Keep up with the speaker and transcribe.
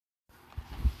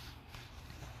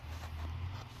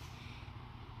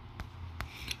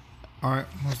Alright,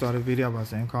 I'm gonna start the video by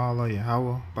saying call Allah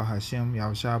Yahweh, Bahashim,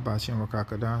 Yahushua, Bahashim,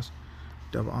 Rakakadash.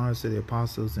 Double honors to the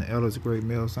apostles and elders, great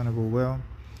male, son of a well.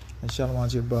 And shalom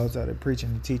to your brothers out there preaching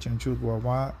and teaching the truth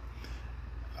worldwide.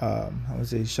 I would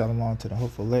say shalom to the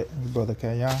hopeful let your brother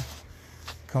Kaya.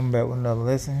 Coming back with another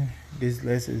lesson. This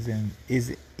lesson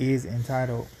is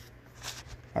entitled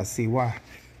I See Why.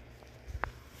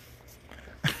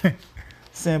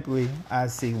 Simply, I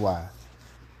see why.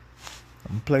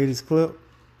 I'm gonna play this clip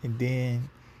and then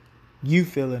you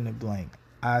fill in the blank.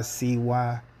 I see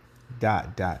why. ...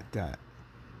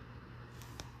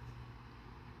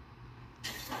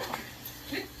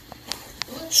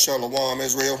 Shalom,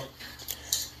 Israel.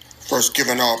 First,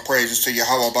 giving all praises to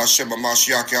Yahweh Bashem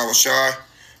Mashiach Yahushai.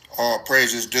 All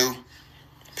praises due.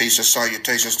 Peace and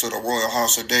salutations to the royal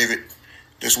house of David.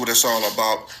 This is what it's all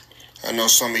about. I know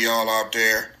some of y'all out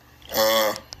there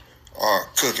are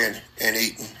cooking and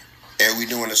eating, and we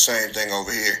doing the same thing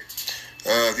over here.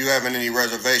 If you having any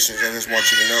reservations, I just want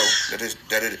you to know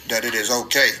that it is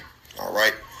okay. All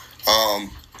right.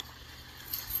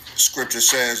 Scripture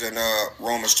says in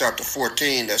Romans chapter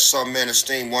 14 that some men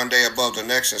esteem one day above the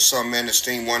next and some men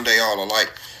esteem one day all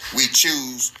alike. We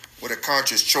choose with a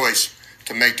conscious choice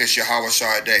to make this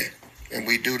Yahushua day. And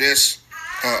we do this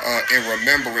in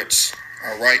remembrance,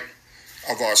 all right,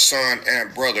 of our son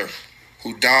and brother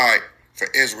who died for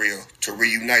Israel to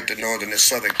reunite the northern and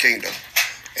southern kingdom.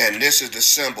 And this is the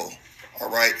symbol, all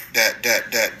right,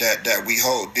 that we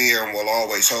hold dear and will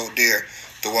always hold dear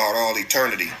throughout all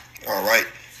eternity, all right.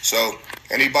 So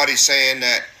anybody saying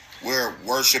that we're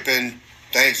worshiping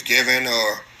Thanksgiving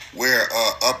or we're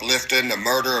uplifting the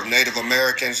murder of Native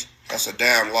Americans, that's a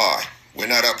damn lie. We're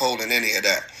not upholding any of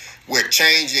that. We're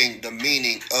changing the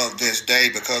meaning of this day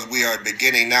because we are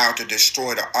beginning now to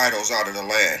destroy the idols out of the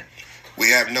land. We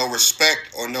have no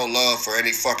respect or no love for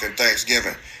any fucking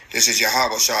Thanksgiving. This is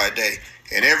Yahushua Day.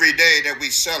 And every day that we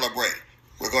celebrate,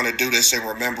 we're going to do this in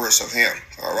remembrance of him.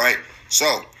 All right?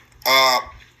 So,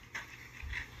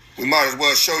 we might as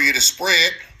well show you the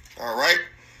spread, all right?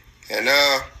 And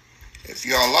if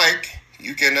y'all like,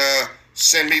 you can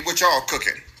send me what y'all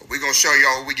cooking. We're going to show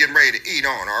y'all what we getting ready to eat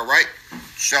on, all right?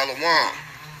 Shalom.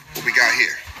 What we got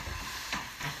here?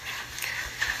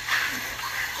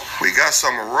 We got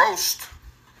some roast.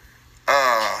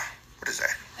 What is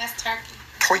that? That's turkey.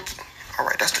 Turkey. All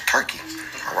right, that's the turkey.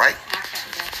 All right?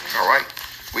 All right.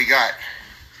 We got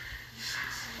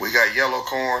yellow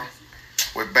corn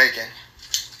with bacon.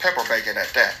 Pepper bacon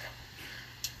at that,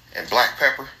 and black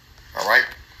pepper. All right,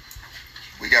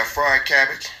 we got fried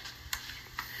cabbage,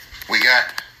 we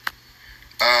got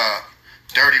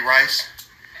dirty rice,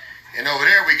 and over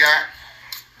there we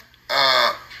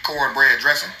got cornbread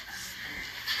dressing.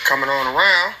 Coming on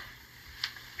around,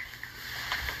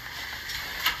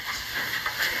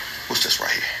 what's this right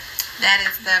here? That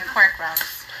is the pork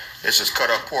roast. This is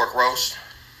cut up pork roast.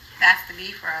 That's the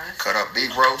beef roast. Cut up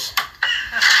beef roast.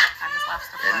 I just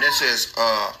lost the pork. And this is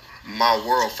my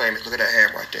world famous. Look at that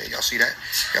ham right there. Y'all see that?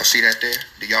 Y'all see that there?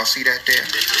 Do y'all see that there?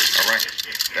 All right.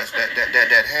 That's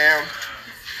that ham.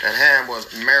 That ham was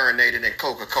marinated in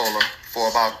Coca-Cola for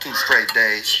about 2 straight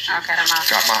days. Okay, I'm out.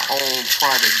 Got my own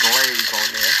private glaze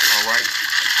on there. All right.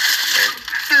 And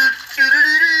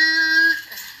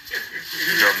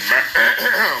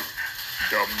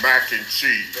the mac and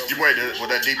cheese. You wait, will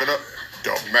that deepen up?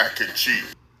 The mac and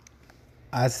cheese.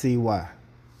 I see why.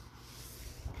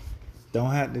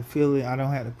 Don't have to feel it. I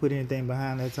don't have to put anything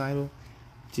behind that title.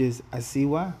 Just, I see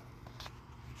why.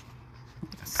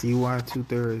 I see why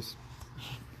 2/3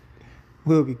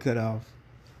 will be cut off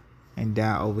and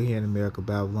die over here in America,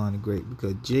 Babylon the Great,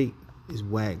 because Jake is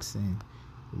waxing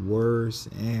worse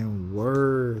and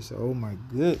worse. Oh my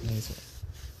goodness.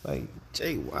 Like,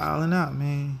 Jake wilding out,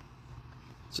 man.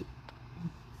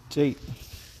 Jake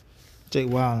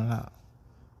wilding out.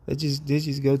 Let's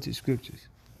just go to scriptures.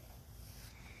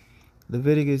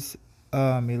 Leviticus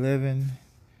 11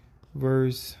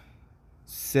 verse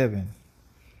 7.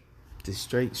 The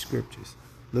straight scriptures.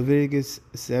 Leviticus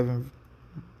 7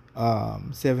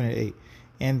 and 8.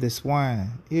 And the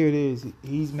swine. Here it is.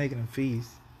 He's making a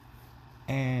feast.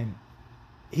 And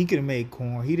he could have made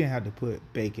corn. He didn't have to put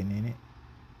bacon in it.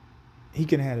 He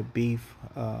could have had a beef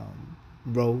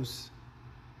roast.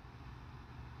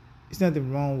 There's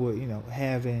nothing wrong with,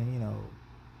 having,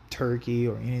 turkey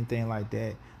or anything like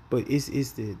that. But it's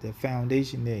the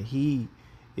foundation that he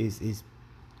is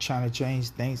trying to change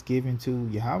Thanksgiving to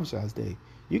Yahushua's Day.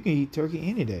 You can eat turkey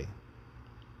any day.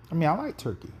 I mean, I like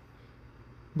turkey.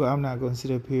 But I'm not going to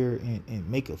sit up here and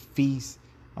make a feast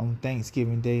on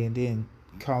Thanksgiving Day and then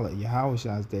call it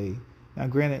Yahushua's Day. Now,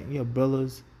 granted,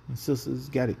 brothers and sisters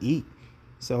got to eat.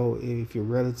 So if your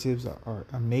relatives are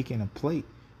making a plate,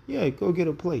 yeah, go get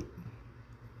a plate.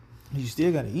 You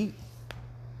still gotta eat.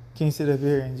 Can't sit up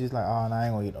here and just like, oh, no, I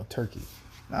ain't gonna eat no turkey.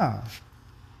 Nah.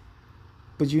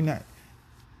 But you're not.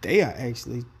 They are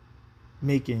actually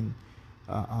making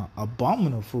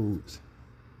abominable foods,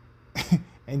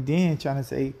 and then trying to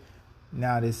say,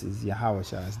 now this is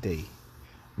Yahweh's day.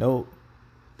 No,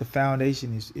 the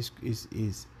foundation is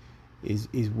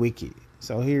wicked.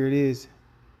 So here it is.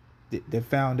 The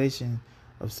foundation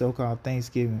of so-called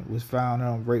Thanksgiving was founded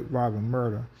on rape, robbery,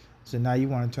 murder. So now you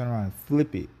want to turn around and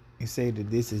flip it and say that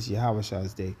this is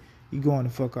Yahweh's day. You going to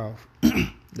fuck off.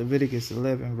 Leviticus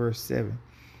 11 verse 7.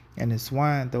 And the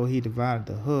swine, though he divided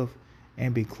the hoof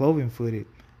and be cloven-footed,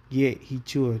 yet he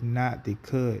cheweth not the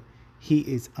cud. He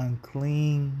is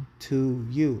unclean to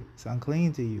you. It's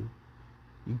unclean to you.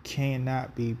 You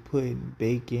cannot be putting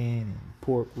bacon and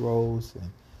pork rolls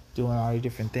and doing all these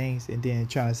different things and then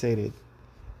trying to say that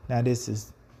now this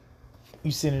is,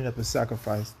 you sending up a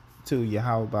sacrifice to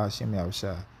Yahweh Ba'ashem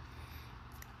Yahushua.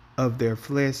 Of their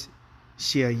flesh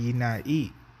shall ye not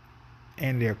eat,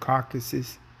 and their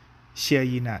carcasses shall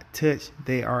ye not touch.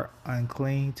 They are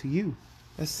unclean to you.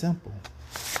 That's simple.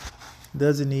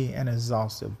 Doesn't need an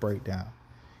exhaustive breakdown.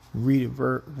 Read it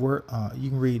you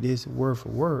can read this word for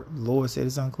word. The Lord said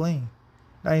it's unclean.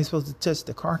 Now you're supposed to touch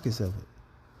the carcass of it,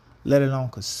 let alone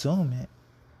consume it.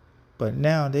 But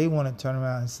now they want to turn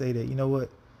around and say that, you know what?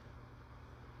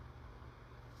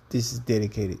 This is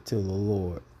dedicated to the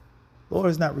Lord. Lord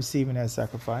is not receiving that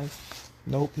sacrifice.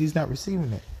 Nope, he's not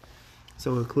receiving it.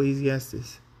 So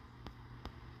Ecclesiastes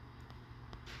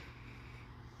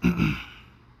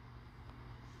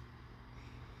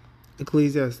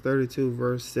Ecclesiastes 32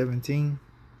 verse 17.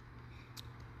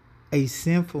 A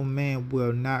sinful man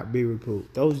will not be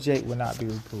reproved. Those Jake will not be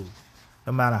reproved.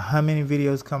 No matter how many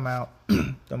videos come out,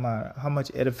 no matter how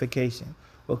much edification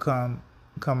will come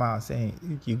out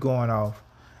saying you're going off,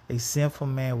 a sinful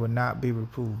man will not be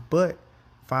reproved, but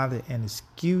find an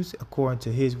excuse according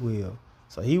to his will.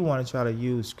 So he want to try to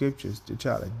use scriptures to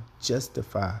try to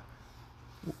justify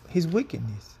his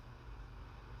wickedness.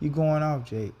 You going off,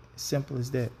 Jake. Simple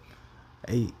as that.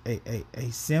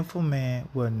 A sinful man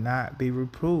will not be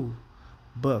reproved,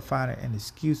 but find an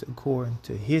excuse according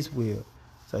to his will.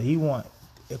 So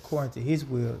according to his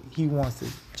will, he wants to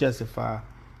justify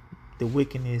the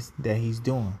wickedness that he's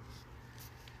doing.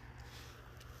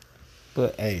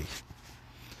 But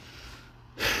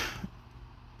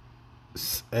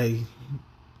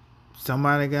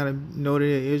somebody gotta know that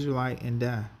they're Israelite and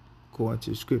die, according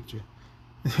to scripture.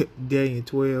 Daniel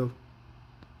 12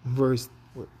 verse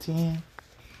 10.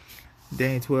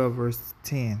 Daniel 12 verse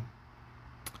 10.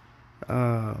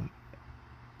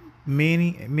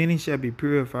 Many shall be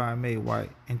purified and made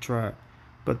white and tried,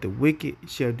 but the wicked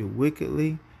shall do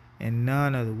wickedly, and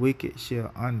none of the wicked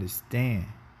shall understand.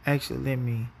 Actually, let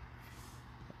me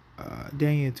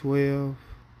Daniel 12.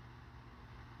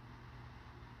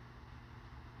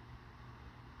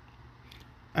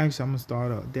 Actually, I'm gonna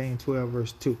start up. Daniel 12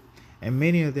 verse 2. And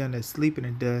many of them that sleep in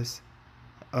the dust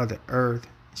of the earth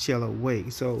shall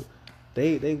awake. So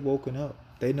they woken up.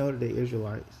 They know that they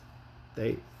Israelites.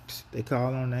 They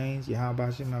call on names,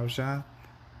 Yahweh Shem Yahushua.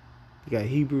 They got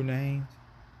Hebrew names.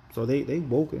 So they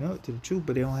woken up to the truth,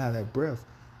 but they don't have that breath.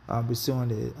 Pursuing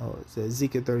the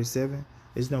Ezekiel 37,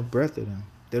 there's no breath in them.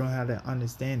 They don't have that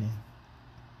understanding.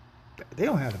 They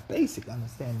don't have the basic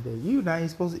understanding that you're not even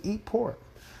supposed to eat pork.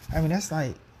 I mean, that's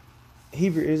like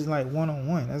Hebrew is like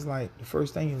 101. That's like the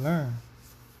first thing you learn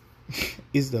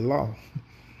is the law.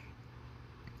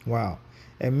 Wow.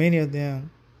 And many of them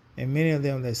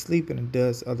that sleep in the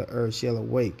dust of the earth shall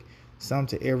awake, some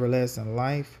to everlasting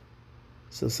life.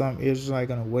 So some Israelites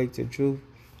are going to wake to the truth,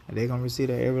 and they're going to receive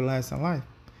that everlasting life.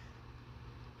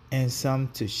 And some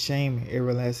to shame and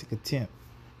everlasting contempt.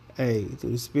 Hey, to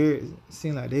the spirit, it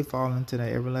seems like they fall into that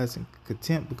everlasting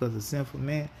contempt because of sinful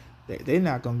man. They're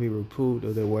not going to be reproved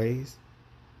of their ways.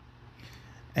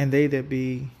 And they that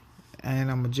be, and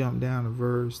I'm going to jump down to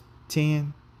verse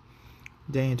 10.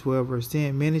 Daniel 12 verse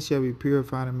 10. Many shall be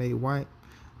purified and made white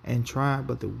and tried,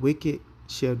 but the wicked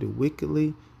shall do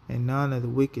wickedly, and none of the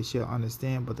wicked shall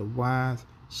understand, but the wise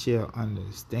shall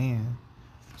understand.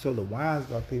 So the wise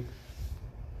are people,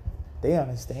 they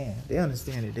understand. They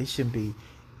understand that they shouldn't be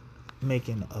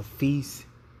making a feast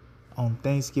on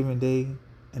Thanksgiving Day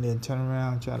and then turn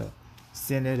around and try to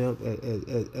send it up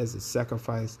as a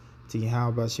sacrifice to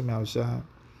Yahweh Shem Yahushua.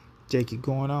 Jake, you're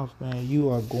going off, man. You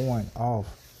are going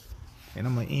off. And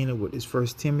I'm going to end it with this 1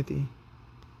 Timothy.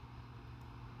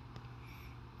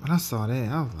 When I saw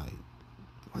that, I was like,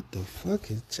 what the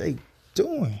fuck is Jake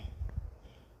doing?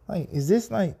 Like, is this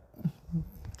like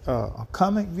a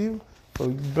comic view. For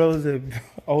you brothers that are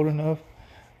old enough,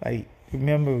 like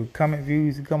remember comic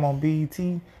views to come on BET.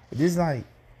 This like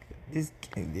this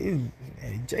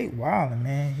Jake Wilder,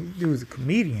 man. He dude was a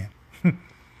comedian.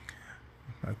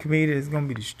 A comedian is gonna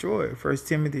be destroyed. 1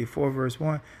 Timothy 4 verse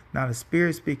 1. Now the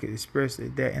Spirit speaketh expressly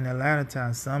that in the latter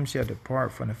time some shall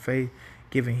depart from the faith,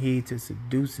 giving heed to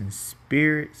seducing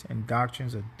spirits and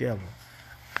doctrines of devil.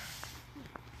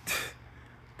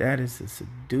 That is a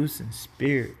seducing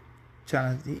spirit.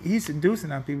 He's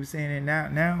seducing our people, saying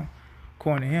that now,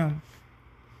 according to him,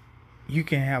 you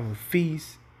can have a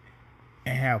feast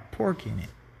and have pork in it.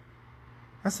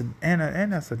 That's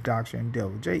a doctrine of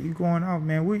devil. Jake, you going off,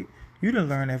 man. You done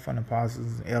learn that from the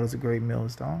apostles and elders of Great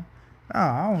Millstone.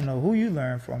 Nah, I don't know who you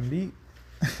learned from.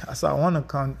 I saw one of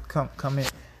them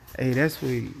comment, hey, that's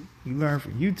where you learn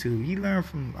from YouTube. He learned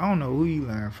from, I don't know who you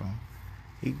learned from.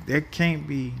 That can't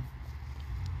be,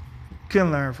 can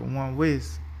learn from one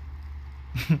West.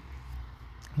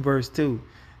 Verse 2.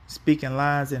 Speaking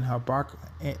lies in hypocrisy,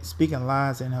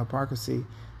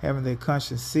 having their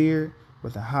conscience seared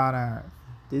with a hot iron.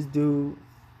 This dude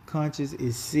conscience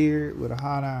is seared with a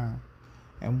hot iron.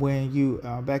 And when you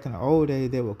back in the old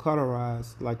days, they would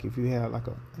cauterize. Like if you had like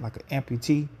an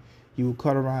amputee, you would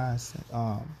cauterize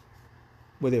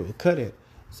where they would cut it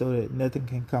so that nothing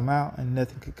can come out and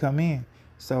nothing can come in.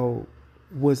 So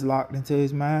what's locked into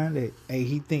his mind that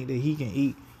he think that he can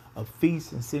eat a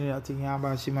feast and send it out to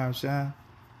Yahweh Shema Shai,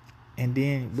 and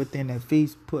then within that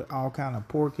feast put all kind of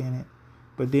pork in it.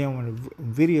 But then when the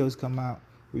videos come out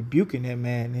rebuking that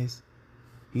madness,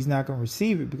 he's not gonna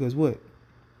receive it because what?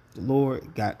 The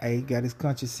Lord got his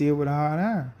conscience sealed with a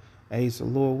hard iron. So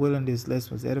Lord willing, this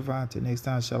lesson was edifying. Till next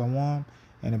time, Shalom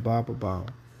and a Baba.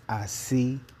 I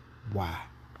see why.